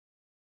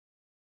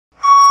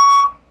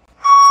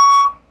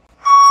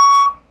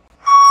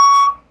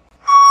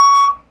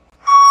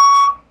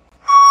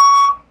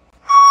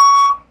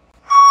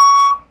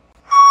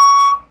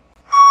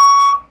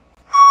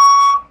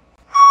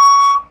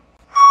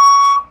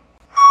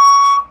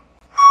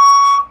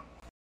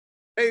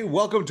Hey,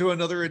 welcome to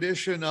another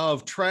edition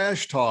of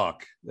Trash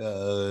Talk.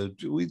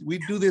 We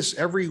do this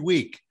every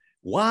week.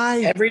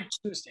 Why? Every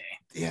Tuesday.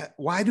 Yeah.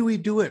 Why do we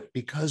do it?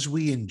 Because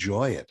we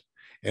enjoy it.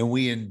 And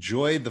we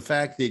enjoy the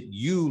fact that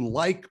you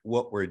like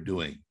what we're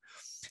doing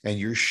and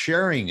you're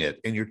sharing it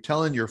and you're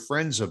telling your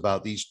friends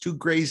about these two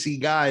crazy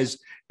guys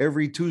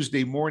every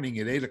Tuesday morning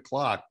at 8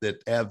 o'clock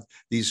that have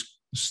these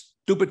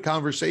stupid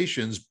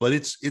conversations, but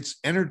it's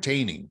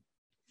entertaining.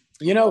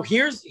 You know,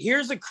 here's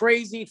a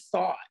crazy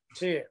thought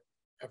too.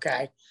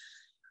 Okay.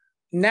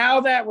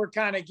 Now that we're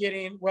kind of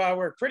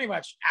we're pretty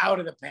much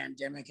out of the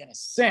pandemic in a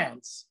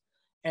sense,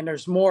 and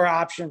there's more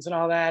options and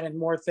all that and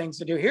more things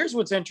to do. Here's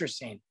what's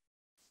interesting.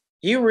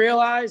 You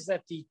realize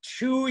that the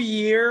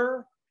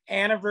 2-year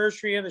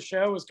anniversary of the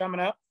show is coming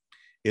up?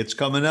 It's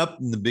coming up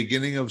in the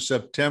beginning of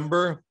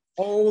September.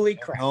 Holy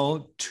crap.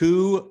 Oh,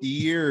 2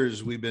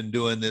 years we've been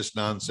doing this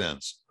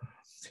nonsense.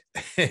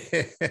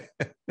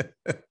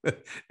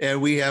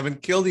 And we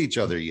haven't killed each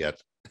other yet.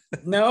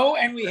 No,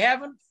 and we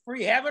haven't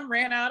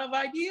ran out of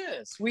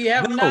ideas. We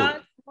have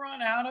not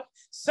run out of.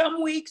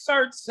 Some weeks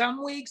are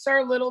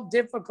a little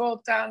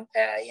difficult on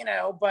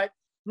but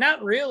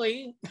not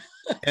really.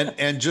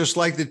 and just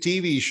like the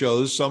TV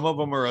shows, some of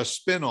them are a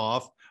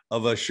spin-off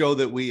of a show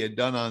that we had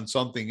done on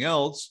something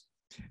else,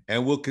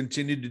 and we'll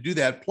continue to do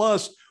that.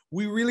 Plus,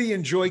 we really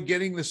enjoy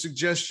getting the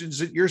suggestions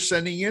that you're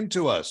sending in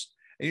to us.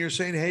 And you're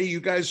saying, hey,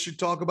 you guys should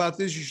talk about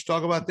this, you should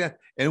talk about that.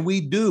 And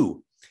we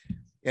do.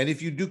 And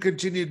if you do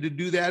continue to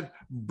do that,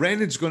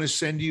 Brandon's going to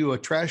send you a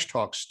Trash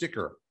Talk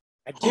sticker.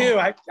 I do.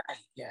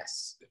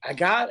 Yes.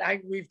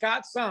 We've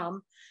got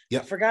some.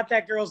 Yep. I forgot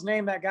that girl's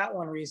name that got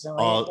one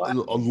recently.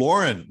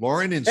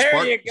 Lauren in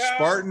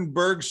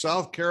Spartanburg,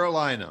 South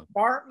Carolina.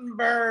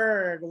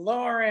 Spartanburg,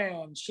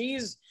 Lauren.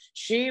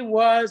 She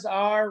was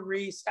our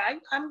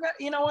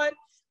you know what?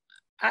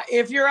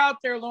 If you're out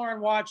there, Lauren,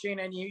 watching,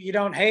 and you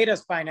don't hate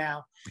us by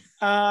now,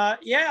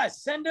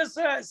 send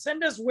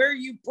us where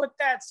you put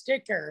that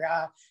sticker.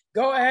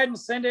 Go ahead and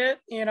send it,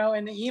 in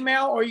the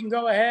email, or you can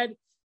go ahead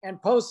and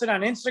post it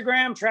on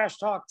Instagram, Trash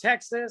Talk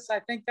Texas.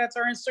 I think that's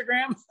our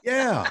Instagram.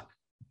 Yeah,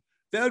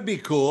 that would be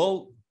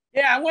cool.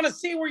 Yeah, I want to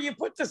see where you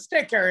put the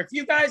sticker. If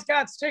you guys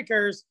got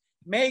stickers,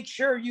 make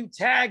sure you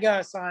tag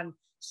us on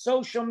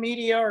social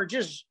media or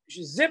just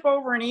zip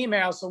over an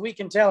email so we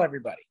can tell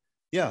everybody.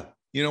 Yeah.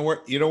 You know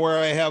where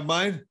I have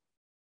mine?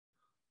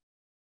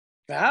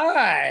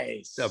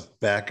 Nice. The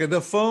back of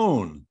the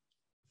phone.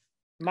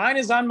 Mine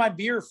is on my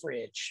beer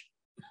fridge.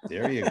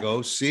 There you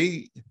go.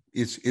 See,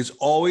 it's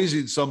always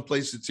in some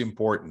place it's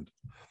important.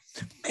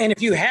 And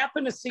if you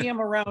happen to see him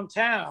around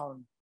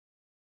town,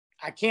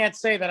 I can't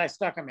say that I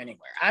stuck him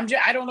anywhere.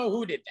 I don't know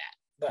who did that.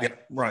 But. Yeah,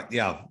 right.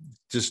 Yeah.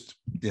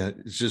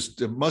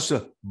 It must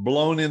have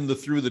blown in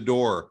through the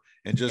door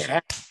and just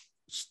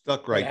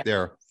stuck right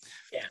there.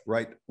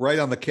 Yeah. Right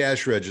on the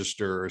cash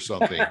register or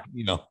something,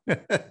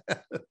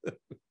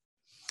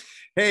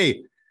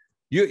 Hey,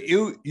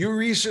 you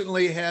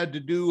recently had to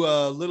do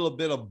a little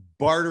bit of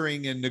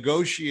bartering and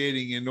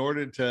negotiating in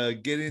order to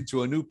get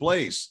into a new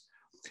place.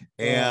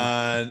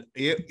 And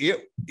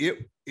it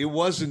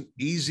wasn't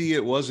easy,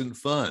 it wasn't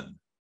fun,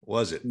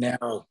 was it?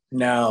 No.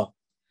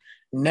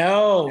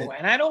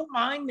 And I don't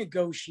mind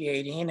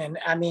negotiating, and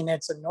I mean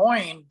it's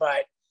annoying,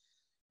 but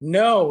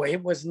no,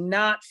 it was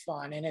not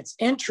fun. And it's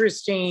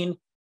interesting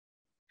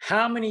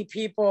how many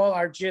people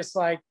are just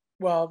like,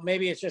 well,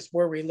 maybe it's just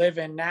where we live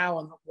in now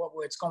and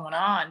what's going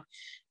on.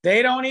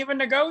 They don't even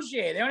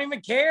negotiate. They don't even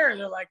care.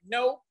 They're like,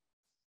 nope.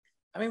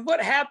 I mean,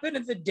 what happened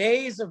in the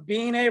days of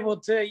being able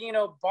to,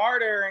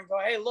 barter and go,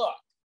 hey, look,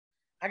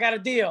 I got a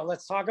deal.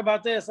 Let's talk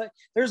about this. Like,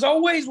 there's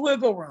always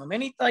wiggle room.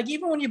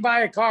 Even when you buy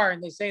a car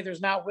and they say there's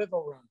not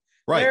wiggle room,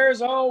 right?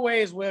 There's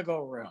always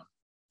wiggle room.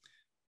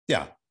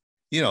 Yeah.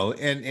 You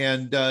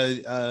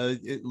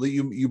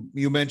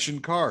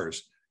mentioned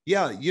cars.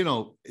 Yeah.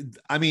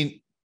 I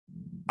mean,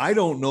 I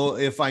don't know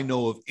if I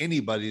know of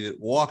anybody that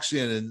walks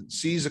in and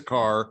sees a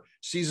car,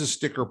 sees a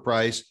sticker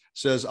price,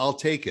 says, I'll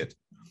take it.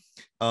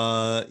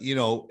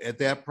 At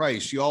that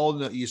price, you all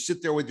know, you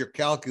sit there with your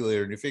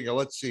calculator and you figure,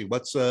 let's see,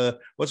 what's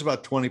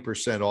about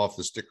 20% off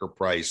the sticker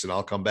price, and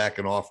I'll come back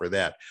and offer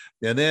that.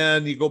 And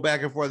then you go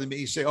back and forth and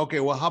you say, okay,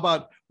 well, how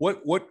about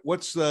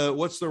what's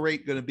the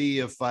rate going to be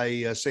if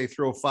I say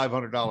throw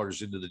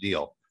 $500 into the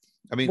deal?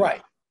 I mean,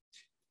 right.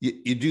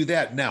 You do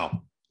that.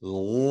 Now,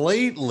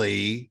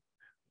 lately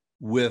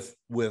with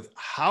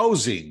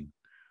housing,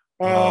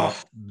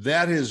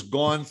 that has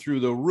gone through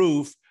the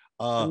roof.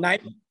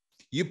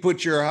 You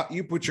put your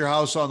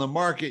house on the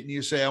market and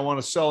you say, I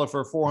want to sell it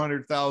for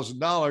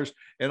 $400,000.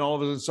 And all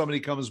of a sudden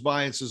somebody comes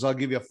by and says, I'll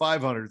give you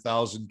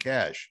 $500,000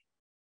 cash.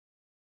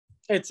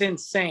 It's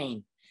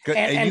insane.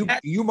 And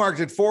you marked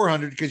it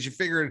 400 because you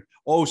figured,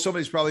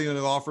 somebody's probably going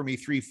to offer me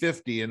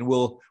 350 and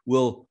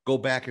we'll go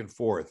back and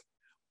forth.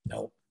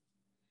 Nope.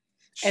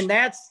 And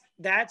that's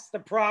the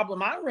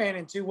problem I ran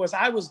into was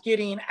I was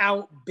getting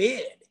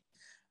outbid.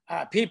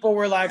 People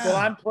were like, well,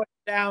 I'm putting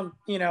down,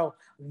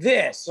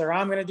 this, or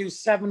I'm going to do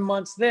 7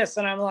 months this.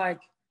 And I'm like,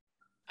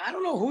 I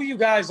don't know who you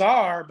guys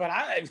are, but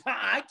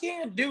I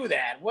can't do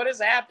that. What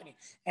is happening?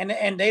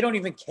 And they don't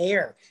even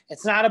care.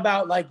 It's not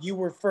about like you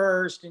were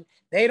first, and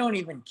they don't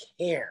even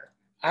care.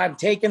 I'm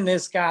taking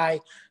this guy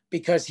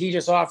because he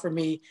just offered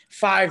me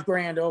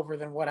 $5,000 over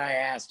than what I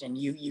asked, and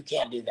you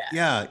can't do that.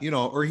 Yeah,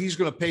 or he's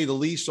going to pay the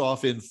lease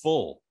off in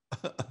full.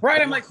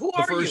 Right? I'm like, who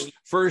the are you?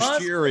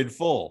 First year in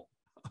full.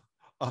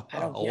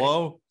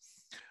 Hello.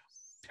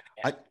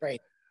 Right.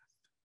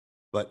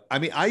 But I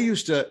mean, I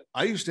used to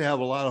have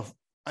a lot of.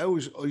 I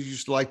always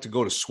used to like to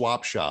go to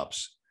swap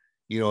shops,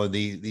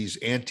 these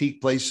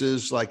antique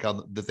places like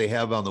that they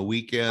have on the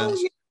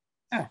weekends.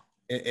 Oh, yeah.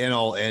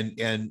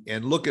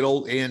 And look at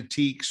old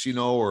antiques,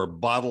 or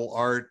bottle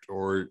art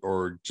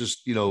or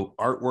just,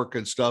 artwork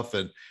and stuff.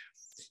 And,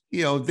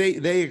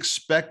 they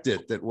expect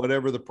it that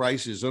whatever the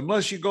price is,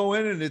 unless you go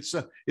in and it's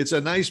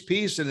a nice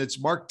piece and it's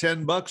marked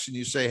 $10 and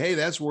you say, hey,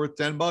 that's worth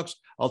 $10.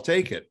 I'll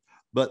take it.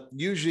 But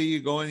usually you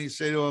go in and you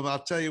say to them,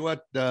 I'll tell you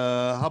what,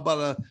 how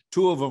about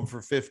two of them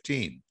for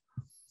 15?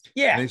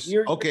 Yeah.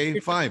 Okay,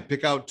 fine.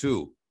 Pick out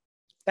two.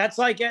 That's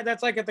like at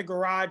the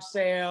garage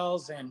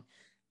sales and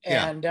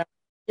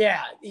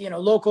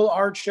local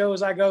art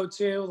shows I go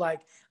to.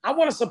 Like, I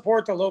want to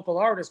support the local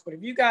artists, but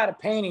if you got a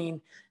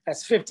painting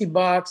that's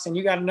 $50 and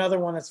you got another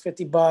one that's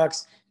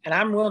 $50 and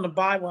I'm willing to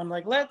buy one,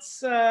 like,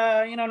 let's,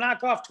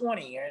 knock off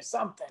 20 or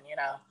something,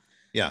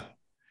 Yeah.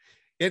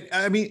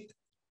 I mean,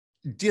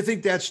 do you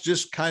think that's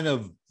just kind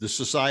of the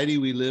society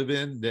we live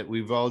in, that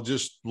we've all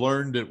just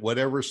learned that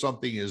whatever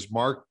something is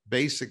marked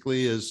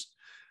basically is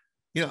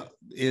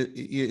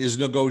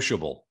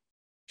negotiable?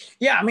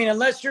 Yeah. I mean,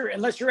 unless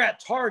you're at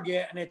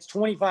Target and it's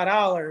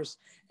 $25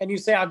 and you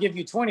say, I'll give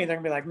you 20, they're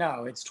gonna be like,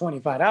 no, it's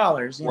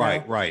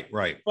 $25.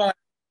 Right. But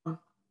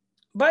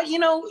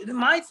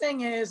my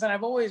thing is, and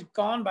I've always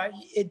gone by,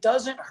 it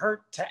doesn't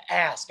hurt to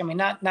ask. I mean,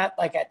 not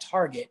like at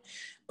Target,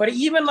 but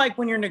even like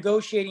when you're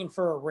negotiating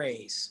for a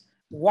raise,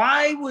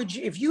 why would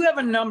you, if you have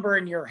a number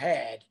in your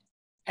head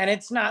and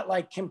it's not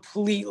like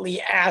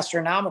completely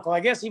astronomical,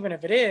 I guess even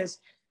if it is,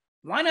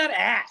 why not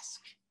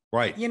ask?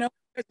 Right.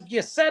 If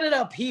you set it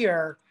up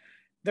here,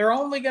 they're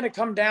only going to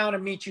come down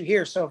and meet you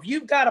here. So if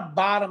you've got a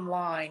bottom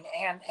line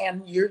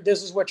and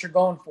this is what you're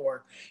going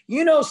for,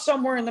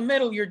 somewhere in the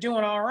middle, you're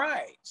doing all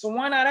right. So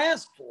why not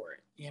ask for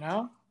it?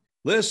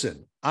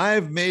 Listen,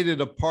 I've made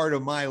it a part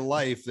of my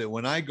life that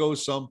when I go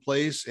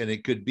someplace, and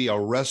it could be a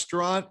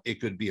restaurant,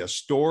 it could be a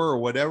store or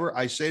whatever,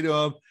 I say to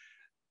them,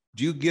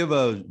 do you give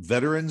a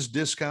veterans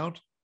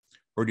discount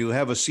or do you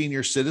have a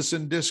senior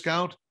citizen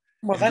discount?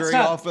 Well, very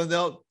often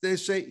they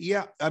say,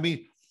 yeah. I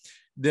mean,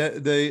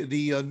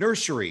 the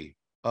nursery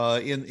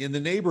in the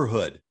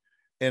neighborhood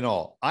and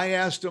all. I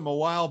asked them a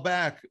while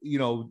back,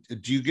 do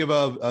you give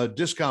a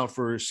discount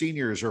for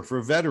seniors or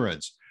for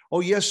veterans? Oh,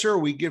 yes, sir.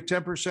 We give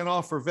 10%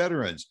 off for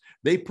veterans.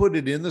 They put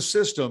it in the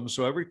system.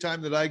 So every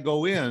time that I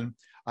go in,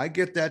 I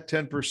get that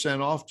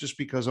 10% off just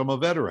because I'm a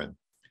veteran.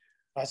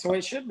 That's the way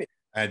it should be.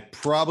 I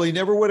probably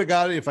never would have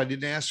got it if I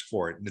didn't ask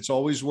for it. And it's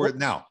always worth.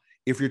 Now,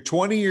 if you're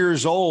 20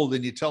 years old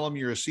and you tell them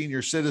you're a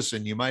senior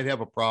citizen, you might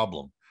have a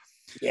problem.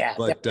 Yeah.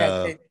 But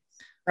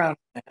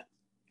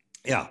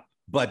yeah.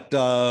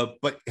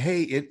 But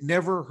hey, it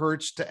never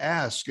hurts to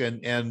ask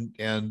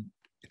and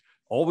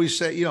always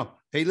say,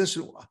 hey,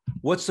 listen,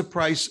 what's the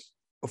price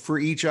for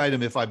each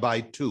item if I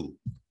buy two?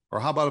 Or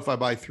how about if I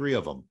buy three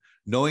of them,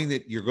 knowing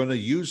that you're going to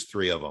use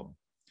three of them?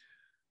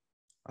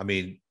 I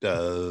mean,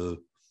 if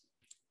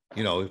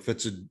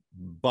it's a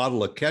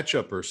bottle of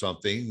ketchup or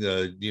something,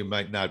 you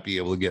might not be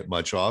able to get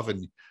much off,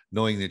 and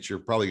knowing that you're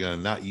probably going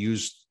to not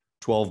use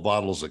 12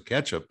 bottles of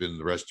ketchup in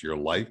the rest of your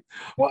life.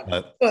 Well,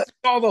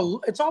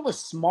 it's all the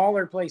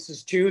smaller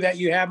places too that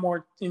you have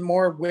more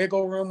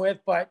wiggle room with.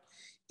 But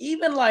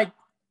even like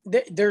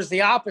there's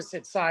the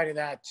opposite side of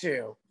that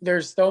too.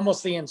 There's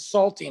almost the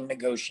insulting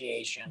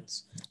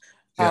negotiations.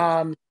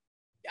 Yeah.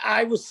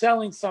 I was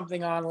selling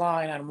something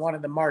online on one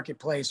of the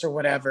marketplace or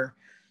whatever.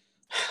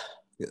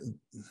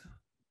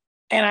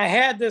 And I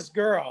had this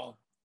girl,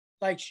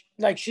 like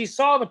she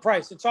saw the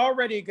price. It's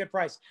already a good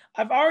price.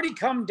 I've already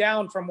come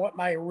down from what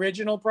my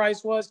original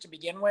price was to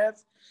begin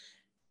with.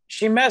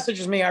 She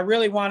messages me, I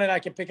really want it. I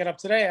can pick it up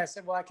today. I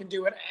said, well, I can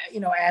do it,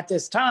 at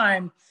this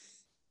time.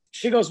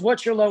 She goes,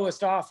 what's your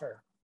lowest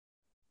offer?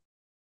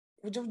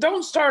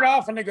 Don't start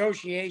off a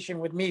negotiation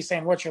with me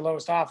saying, what's your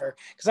lowest offer?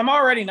 Because I'm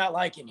already not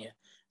liking you.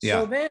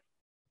 Yeah. So then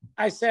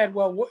I said,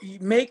 well,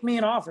 make me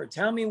an offer.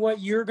 Tell me what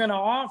you're going to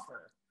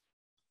offer.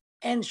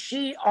 And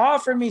she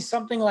offered me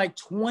something like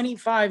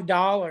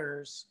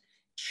 $25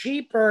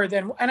 cheaper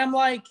than, and I'm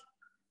like,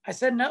 I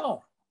said,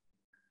 no.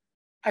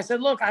 I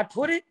said, look, I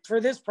put it for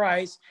this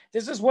price.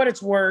 This is what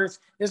it's worth.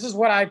 This is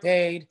what I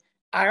paid.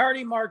 I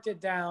already marked it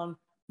down.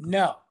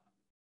 No.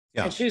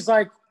 Yeah. And she's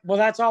like, well,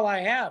 that's all I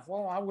have.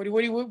 Well, what do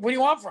you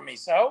want from me?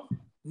 So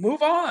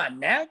move on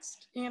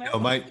next, and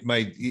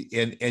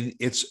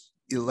it's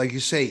like you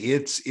say,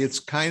 it's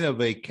kind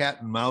of a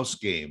cat and mouse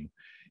game.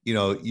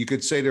 You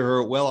could say to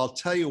her, well, I'll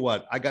tell you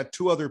what, I got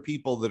two other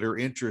people that are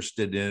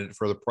interested in it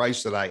for the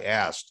price that I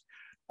asked.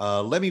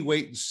 Let me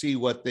wait and see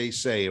what they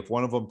say. If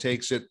one of them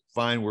takes it,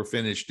 fine, we're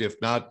finished. If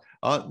not,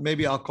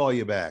 maybe I'll call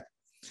you back.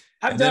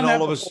 I've And done then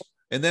that all of before. us,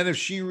 and then if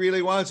she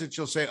really wants it,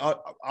 she'll say,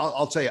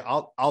 I'll tell you,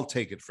 I'll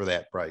take it for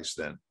that price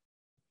then.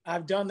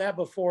 I've done that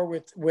before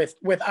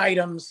with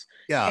items,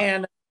 Yeah.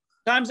 and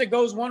sometimes it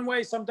goes one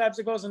way, sometimes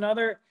it goes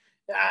another.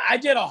 I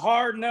did a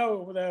hard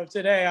no though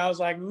today. I was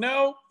like,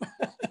 nope.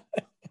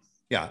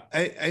 Yeah.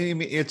 I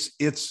mean, it's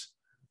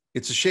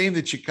a shame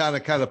that you kind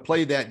of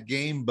play that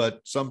game,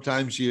 but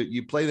sometimes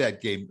you play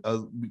that game.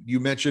 You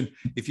mentioned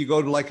if you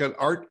go to like an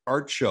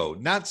art show,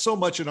 not so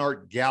much an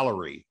art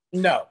gallery.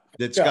 No.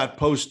 That's got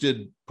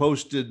posted,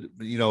 prices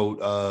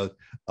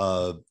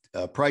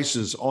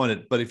on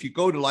it. But if you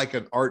go to like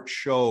an art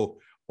show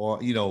or,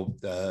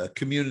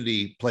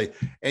 community play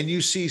and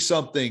you see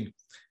something,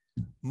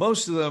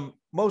 most of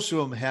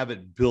them have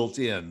it built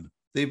in.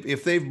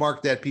 If they've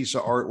marked that piece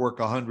of artwork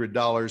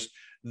 $100,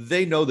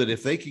 they know that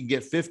if they can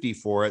get 50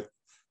 for it,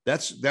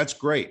 that's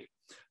great.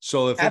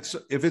 So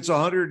if it's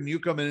 100 and you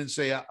come in and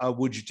say,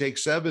 would you take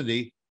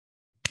 70?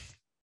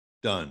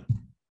 Done.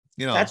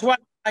 That's why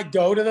I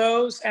go to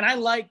those, and I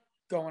like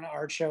going to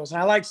art shows,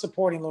 and I like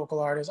supporting local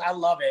artists. I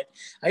love it.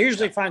 I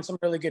usually find some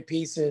really good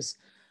pieces.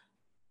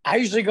 I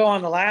usually go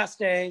on the last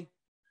day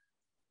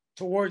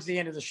towards the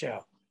end of the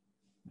show.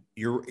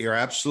 You're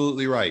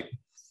absolutely right,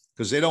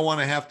 because they don't want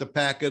to have to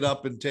pack it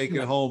up and take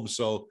it home.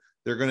 So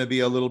they're going to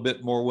be a little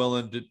bit more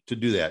willing to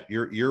do that.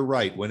 You're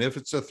right. If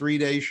it's a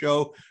 3-day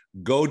show,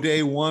 go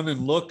day 1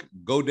 and look,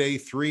 go day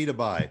 3 to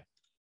buy.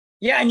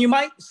 Yeah. And you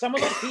might, some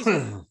of those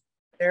pieces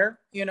there,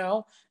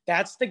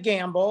 that's the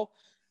gamble,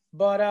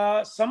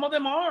 but some of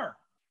them are,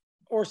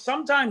 or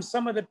sometimes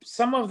some of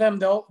them,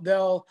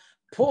 they'll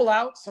pull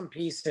out some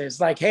pieces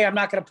like, hey, I'm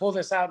not going to pull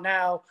this out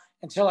now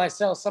until I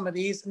sell some of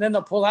these. And then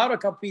they'll pull out a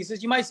couple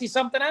pieces. You might see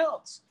something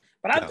else.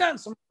 But I've done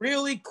some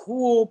really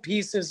cool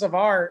pieces of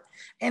art.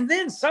 And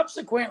then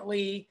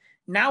subsequently,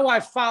 now I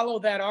follow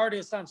that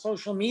artist on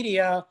social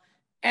media,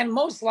 and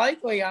most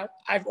likely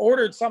I've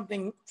ordered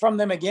something from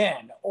them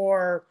again,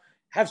 or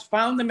have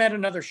found them at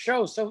another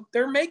show. So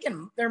they're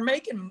making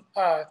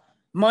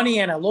money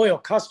and a loyal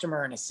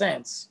customer in a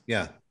sense.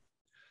 Yeah.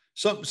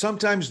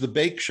 Sometimes the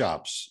bake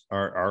shops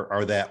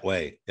are that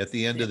way at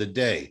the end of the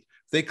day.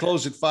 They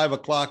close at 5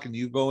 o'clock and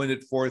you go in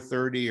at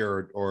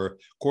 4:30 or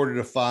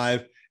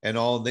 4:45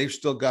 and they've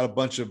still got a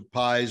bunch of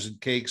pies and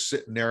cakes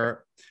sitting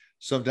there.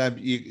 Sometimes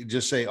you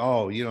just say,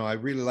 oh, I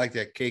really like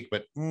that cake,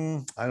 but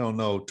I don't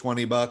know,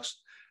 $20.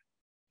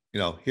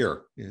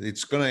 Here,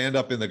 it's going to end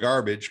up in the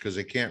garbage because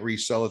they can't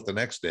resell it the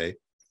next day.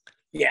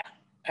 Yeah,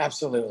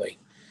 absolutely.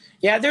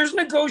 Yeah, there's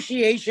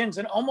negotiations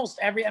in almost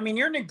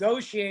you're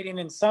negotiating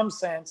in some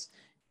sense,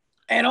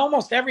 and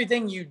almost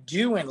everything you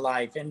do in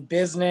life, in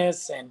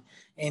business and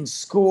in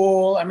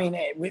school.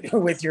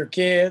 With your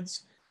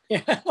kids.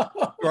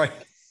 Right.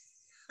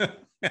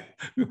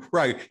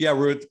 Right. Yeah,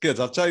 we're with the kids.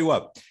 I'll tell you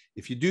what,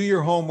 if you do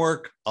your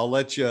homework, I'll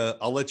let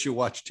you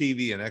watch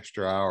TV an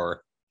extra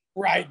hour.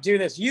 Right. Do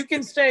this. You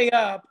can stay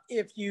up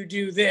if you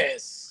do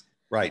this.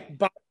 Right.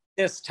 By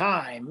this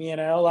time,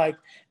 like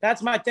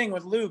that's my thing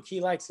with Luke.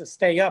 He likes to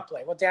stay up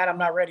late. Well, Dad, I'm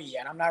not ready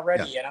yet. I'm not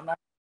ready yet. And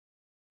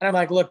I'm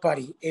like, look,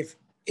 buddy, if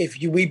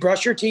we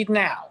brush your teeth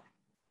now,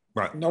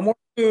 right? No more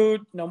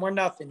food, no more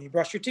nothing. You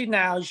brush your teeth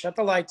now, you shut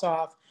the lights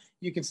off,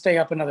 you can stay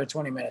up another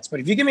 20 minutes.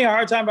 But if you give me a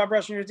hard time about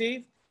brushing your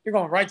teeth, you're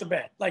going right to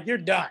bed. Like, you're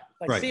done.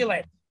 Like, right. See you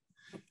later.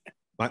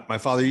 My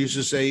father used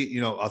to say,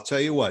 I'll tell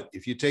you what,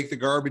 if you take the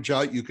garbage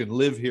out, you can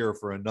live here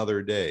for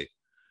another day.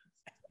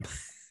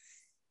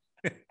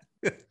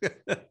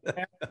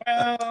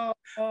 I'll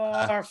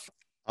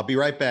be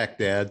right back,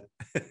 Dad.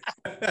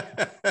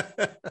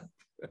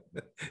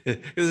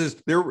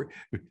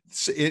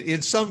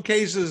 In some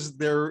cases,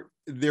 there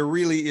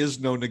really is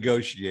no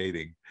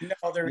negotiating.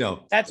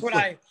 No, that's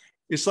what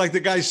it's like the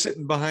guy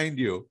sitting behind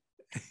you.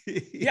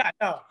 Yeah,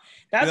 no,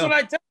 that's what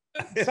I tell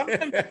him.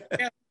 Sometimes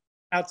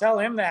I'll tell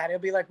him that. He'll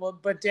be like, well,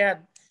 but Dad,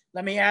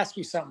 let me ask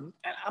you something.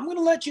 And I'm going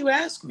to let you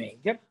ask me.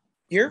 Yep,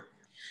 here.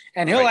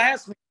 And he'll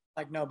ask me,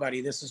 like, no,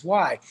 buddy, this is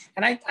why.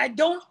 And I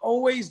don't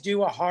always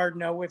do a hard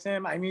no with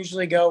him. I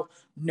usually go,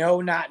 no,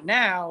 not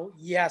now,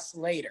 yes,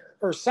 later,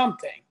 or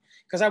something.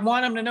 Because I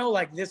want him to know,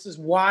 like, this is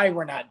why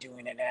we're not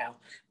doing it now.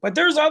 But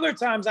there's other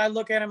times I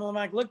look at him and I'm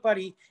like, look,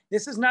 buddy,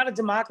 this is not a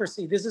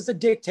democracy. This is a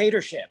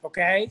dictatorship,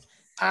 okay?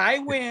 I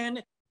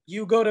win,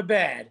 you go to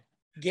bed.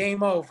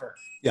 Game over,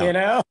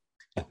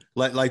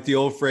 Like the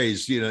old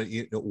phrase,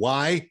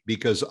 why?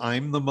 Because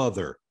I'm the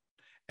mother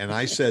and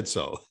I said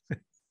so.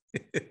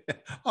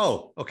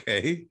 Oh,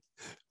 okay.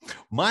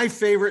 My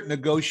favorite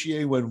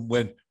negotiating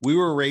when we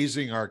were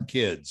raising our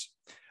kids,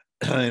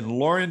 and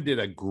Lauren did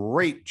a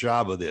great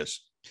job of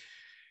this.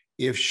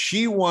 If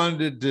she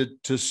wanted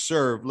to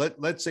serve,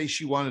 let's say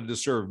she wanted to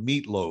serve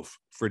meatloaf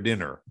for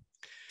dinner,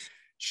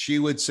 she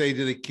would say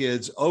to the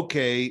kids,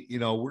 okay,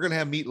 we're going to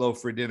have meatloaf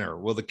for dinner.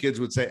 Well, the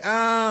kids would say, oh,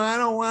 I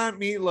don't want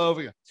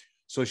meatloaf.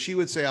 So she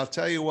would say, I'll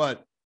tell you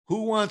what,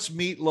 who wants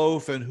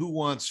meatloaf and who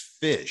wants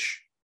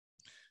fish?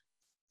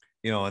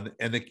 you know,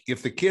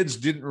 if the kids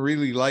didn't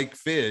really like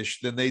fish,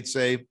 then they'd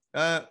say,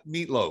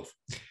 meatloaf.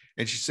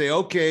 And she'd say,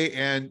 okay.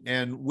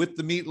 And with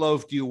the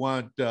meatloaf, do you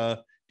want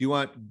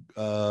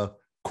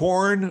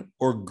corn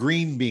or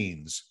green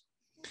beans?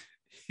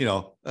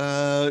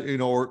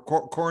 Or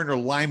corn or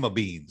lima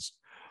beans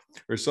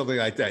or something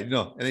like that,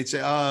 and they'd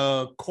say,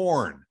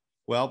 corn.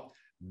 Well,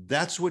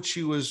 that's what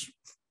was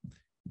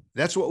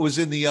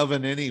in the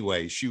oven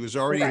anyway. She was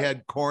already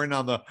had corn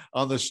on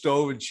the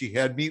stove, and she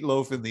had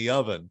meatloaf in the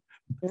oven.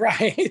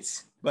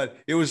 Right. But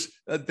it was,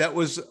 that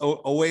was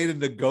a way to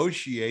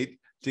negotiate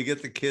to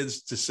get the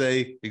kids to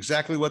say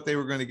exactly what they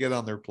were going to get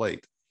on their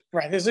plate.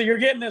 Right. So you're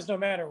getting this no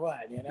matter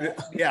what,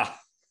 Yeah.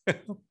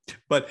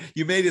 But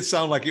you made it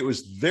sound like it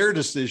was their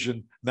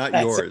decision, not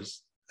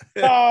yours.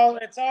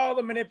 It's all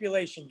the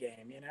manipulation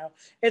game,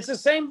 It's the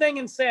same thing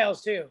in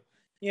sales too.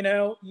 You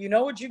know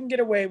what you can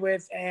get away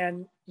with,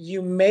 and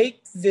you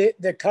make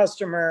the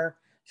customer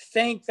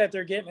think that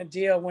they're getting a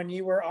deal when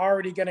you were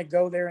already going to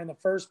go there in the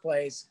first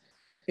place,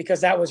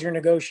 because that was your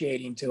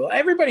negotiating tool.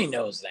 Everybody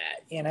knows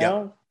that,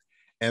 Yeah.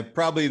 And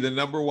probably the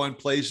number one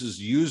place is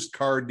used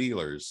car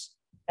dealers.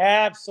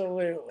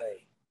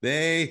 Absolutely.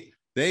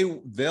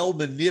 They'll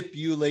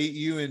manipulate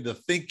you into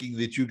thinking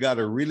that you got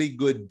a really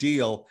good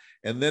deal,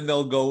 and then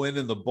they'll go in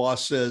and the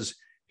boss says,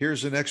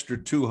 here's an extra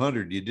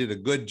 200. You did a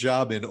good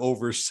job in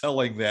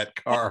overselling that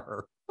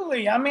car.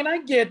 Absolutely. I mean,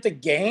 I get the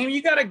game.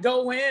 You got to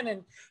go in,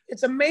 and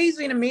it's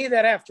amazing to me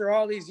that after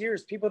all these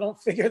years, people don't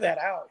figure that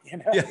out,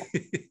 Yeah.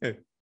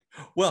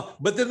 Well,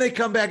 but then they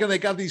come back and they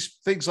got these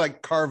things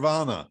like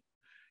Carvana.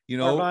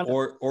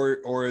 Or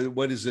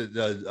what is it?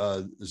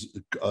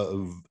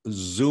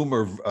 Zoom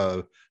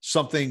or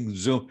something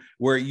Zoom,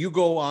 where you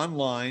go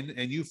online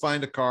and you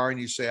find a car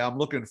and you say, I'm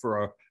looking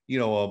for a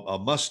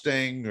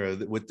Mustang or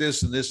with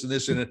this and this and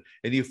this in it.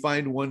 And you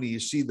find one and you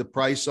see the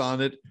price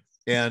on it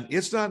and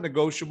it's not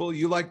negotiable.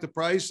 You like the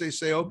price. They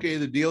say, okay,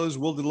 the deal is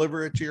we'll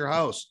deliver it to your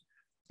house.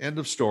 End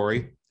of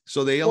story.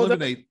 So they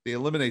eliminate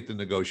the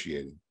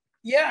negotiating.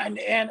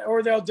 Yeah,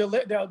 or they'll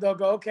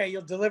go, okay,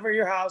 you'll deliver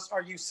your house.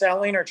 Are you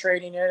selling or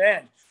trading it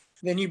in?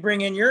 Then you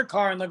bring in your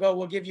car and they'll go,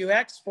 we'll give you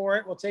X for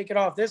it. We'll take it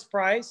off this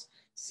price.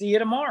 See you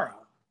tomorrow.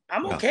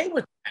 I'm okay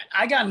with that.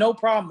 I got no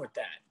problem with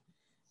that.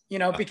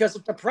 Because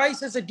if the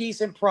price is a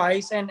decent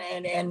price,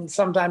 and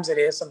sometimes it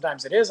is,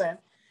 sometimes it isn't,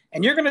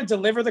 and you're going to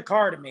deliver the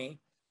car to me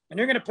and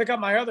you're going to pick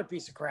up my other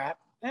piece of crap,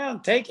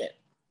 take it.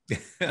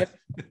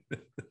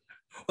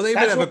 Well, they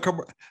even have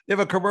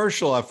a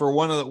commercial for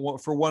one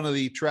of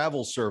the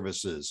travel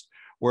services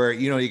where,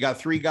 you got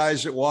three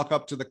guys that walk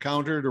up to the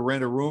counter to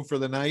rent a room for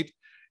the night.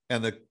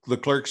 And the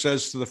clerk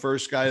says to the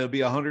first guy, it'll be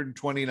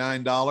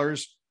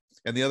 $129.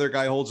 And the other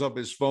guy holds up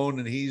his phone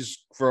and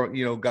he's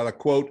got a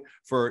quote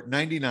for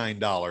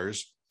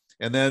 $99.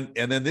 And then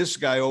this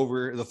guy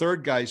the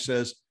third guy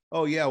says,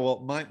 oh yeah,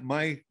 well,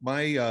 my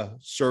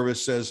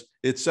service says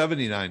it's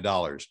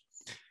 $79.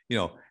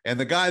 And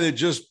the guy that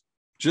just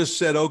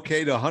said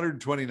okay to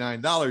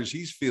 $129,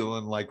 he's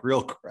feeling like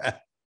real crap.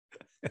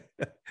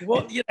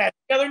 Well, that's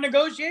the other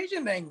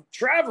negotiation thing,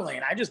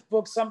 traveling. I just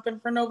booked something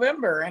for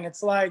November, and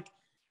it's like,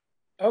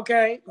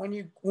 okay, when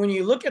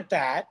you look at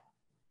that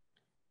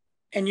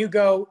and you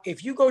go,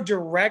 if you go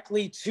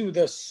directly to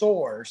the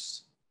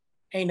source,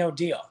 ain't no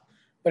deal.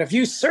 But if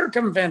you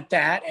circumvent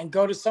that and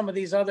go to some of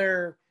these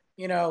other,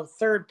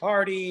 third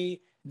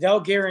party, they'll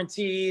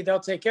guarantee, they'll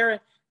take care of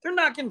it. They're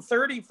knocking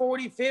 30,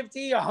 40,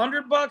 50,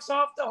 $100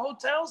 off the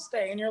hotel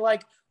stay. And you're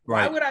like,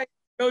 why would I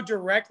go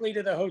directly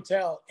to the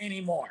hotel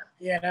anymore?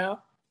 Yeah.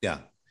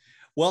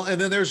 Well, and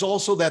then there's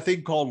also that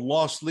thing called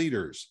lost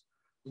leaders.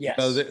 Yes.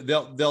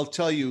 They'll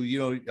tell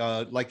you,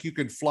 like you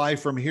can fly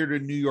from here to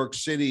New York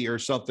City or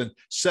something,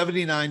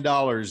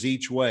 $79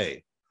 each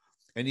way.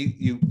 And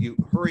you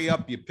hurry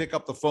up, you pick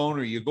up the phone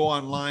or you go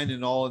online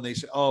and they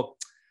say, oh,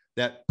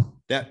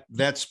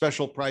 that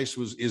special price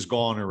is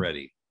gone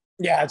already.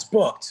 Yeah, it's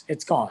booked.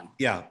 It's gone.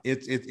 Yeah,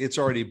 it's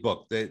already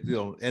booked.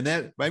 And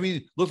that, I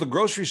mean, look, the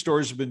grocery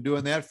stores have been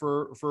doing that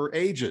for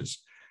ages.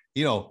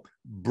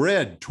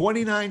 Bread,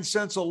 29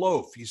 cents a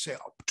loaf. You say,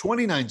 oh,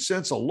 29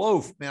 cents a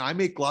loaf. Man, I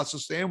make lots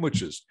of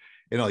sandwiches.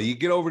 You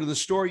get over to the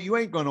store, you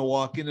ain't going to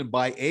walk in and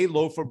buy a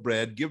loaf of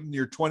bread, give them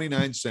your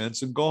 29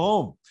 cents and go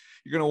home.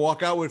 You're going to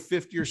walk out with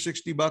 50 or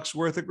 60 bucks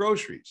worth of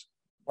groceries.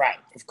 Right.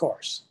 Of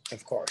course.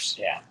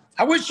 Yeah.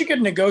 I wish you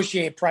could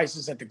negotiate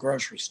prices at the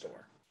grocery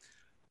store.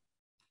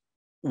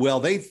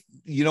 Well,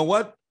 you know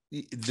what?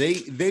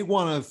 They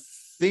want to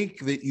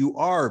think that you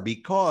are,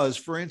 because,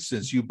 for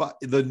instance, you buy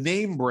the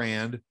name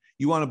brand,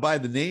 you want to buy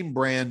the name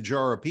brand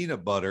jar of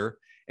peanut butter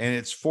and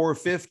it's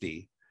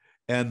 $4.50,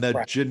 and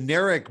the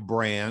generic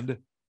brand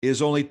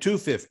is only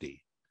 $2.50.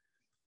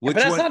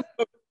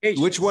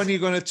 Which one are you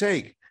going to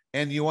take?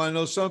 And you want to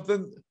know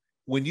something?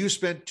 When you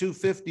spent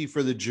 $2.50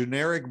 for the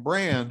generic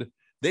brand,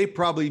 they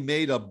probably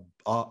made a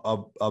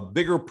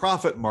bigger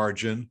profit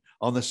margin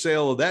on the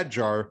sale of that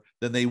jar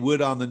than they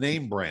would on the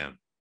name brand.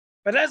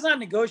 But that's not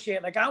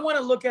negotiate. Like, I want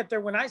to look at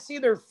when I see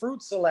their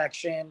fruit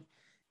selection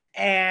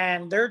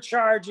and they're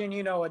charging,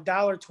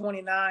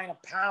 $1.29 a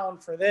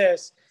pound for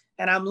this,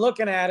 and I'm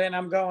looking at it and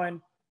I'm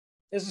going,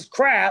 this is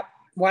crap.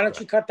 Why don't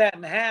you cut that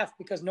in half?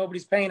 Because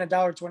nobody's paying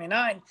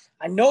 $1.29.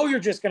 I know you're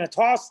just going to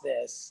toss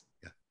this.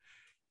 Yeah.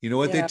 You know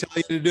what they tell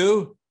you to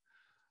do?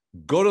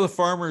 Go to the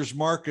farmer's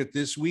market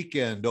this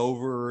weekend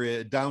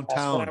over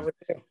downtown. That's what I would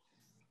do.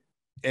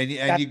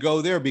 And you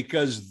go there,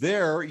 because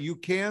there you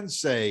can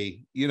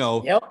say, you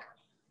know, yep.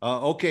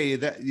 Okay,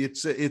 that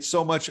it's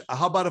so much.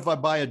 How about if I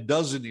buy a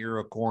dozen ear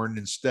of corn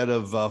instead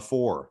of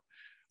 4?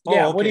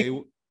 Yeah. Oh, okay.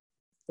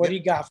 What do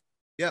you got?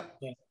 Yep.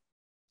 Yeah.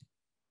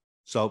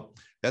 So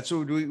that's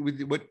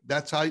what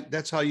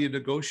that's how you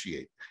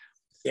negotiate.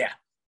 Yeah.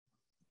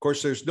 Of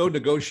course, there's no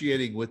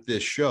negotiating with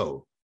this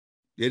show.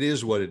 It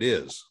is what it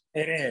is.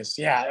 It is.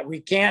 Yeah.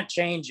 We can't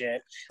change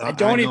it. I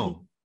don't even.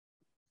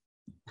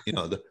 You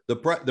know,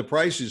 the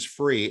price is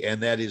free,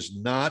 and that is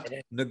not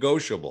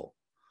negotiable.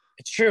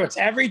 It's true. It's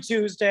every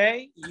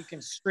Tuesday. You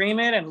can stream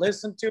it and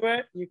listen to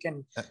it. You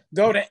can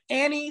go to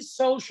any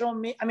social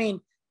media. I mean,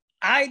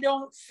 I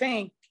don't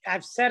think,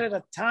 I've said it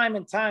a time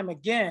and time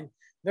again,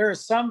 there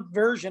is some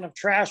version of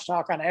Trash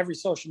Talk on every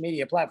social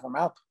media platform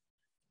out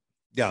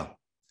there.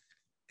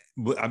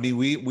 Yeah. I mean,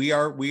 we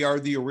are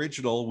the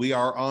original. We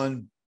are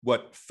on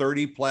what,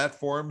 30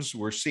 platforms.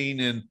 We're seen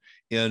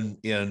in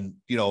you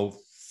know,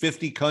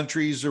 50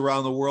 countries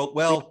around the world.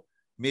 Well,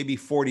 maybe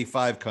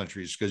 45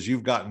 countries, because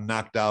you've gotten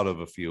knocked out of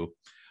a few.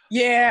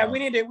 Yeah,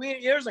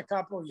 there's a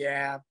couple.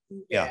 Yeah.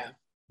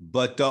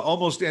 But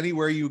almost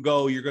anywhere you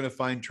go, you're going to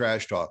find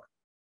Trash Talk.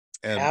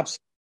 And,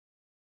 absolutely.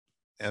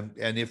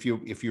 And if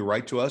you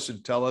write to us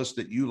and tell us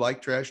that you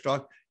like Trash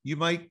Talk, you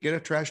might get a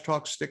Trash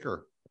Talk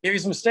sticker. Give you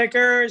some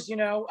stickers. You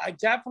know, I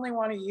definitely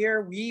want to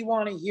hear. We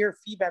want to hear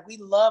feedback. We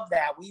love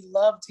that. We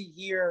love to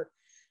hear,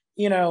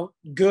 you know,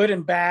 good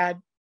and bad,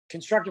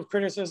 constructive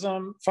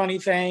criticism, funny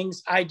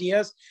things,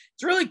 ideas.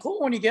 It's really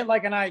cool when you get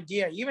like an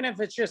idea, even if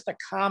it's just a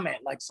comment,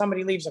 like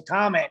somebody leaves a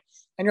comment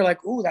and you're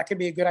like, ooh, that could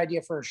be a good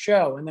idea for a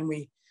show. And then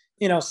we,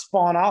 you know,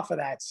 spawn off of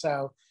that.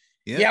 So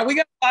yeah, we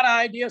got a lot of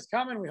ideas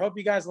coming. We hope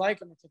you guys like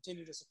them and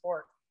continue to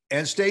support.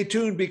 And stay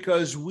tuned,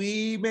 because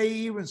we may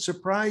even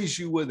surprise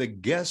you with a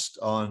guest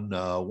on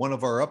one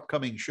of our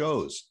upcoming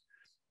shows.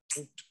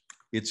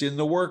 It's in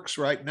the works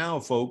right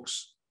now,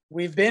 folks.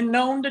 We've been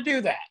known to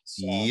do that.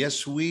 So.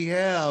 Yes, we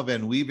have.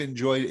 And we've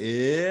enjoyed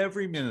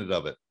every minute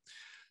of it.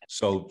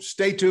 So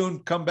stay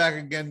tuned. Come back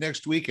again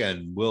next week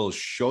and we'll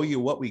show you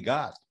what we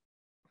got.